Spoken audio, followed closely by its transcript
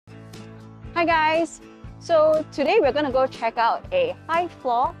Hi guys! So today we're going to go check out a high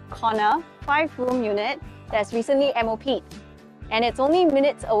floor, corner, 5-room unit that's recently MOP'd. And it's only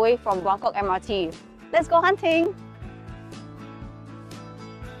minutes away from Buangkok MRT. Let's go hunting!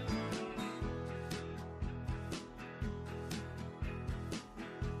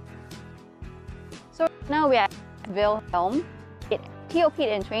 So now we are at Compassvale. It TOP'd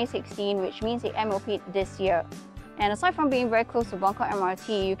in 2016, which means it MOP'd this year. And aside from being very close to Buangkok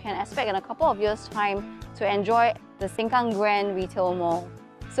MRT, you can expect in a couple of years' time to enjoy the Sengkang Grand Retail Mall.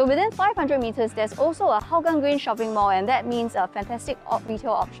 So within 500 meters, there's also a Hougang Green shopping mall, and that means fantastic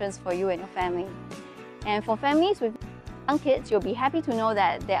retail options for you and your family. And for families with young kids, you'll be happy to know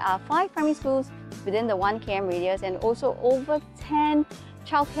that there are 5 primary schools within the 1 km radius and also over 10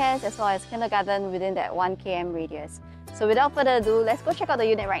 childcares as well as kindergarten within that 1 km radius. So without further ado, let's go check out the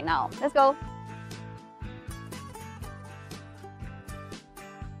unit right now. Let's go!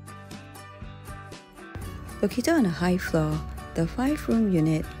 Located on a high floor, the 5-room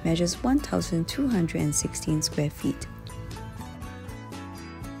unit measures 1,216 square feet.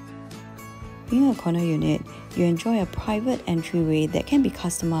 Being a corner unit, you enjoy a private entryway that can be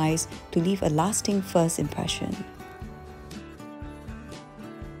customized to leave a lasting first impression.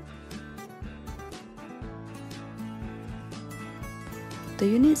 The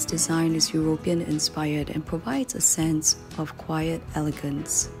unit's design is European-inspired and provides a sense of quiet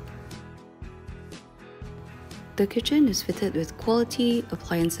elegance. The kitchen is fitted with quality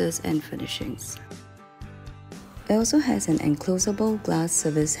appliances and furnishings. It also has an enclose-able glass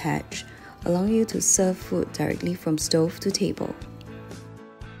service hatch, allowing you to serve food directly from stove to table.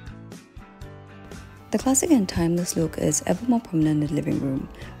 The classic and timeless look is ever more prominent in the living room,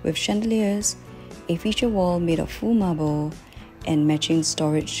 with chandeliers, a feature wall made of full marble, and matching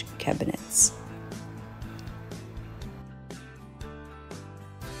storage cabinets.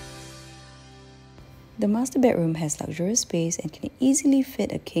 The master bedroom has luxurious space and can easily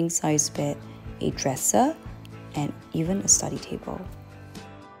fit a king-size bed, a dresser, and even a study table.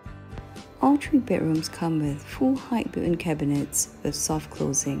 All 3 bedrooms come with full-height built-in cabinets with soft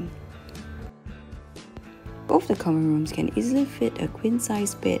closing. Both the common rooms can easily fit a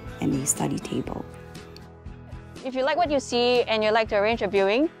queen-size bed and a study table. If you like what you see and you'd like to arrange a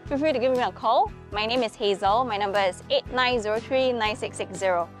viewing, feel free to give me a call. My name is Hazel. My number is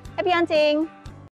 8903-9660. Happy hunting!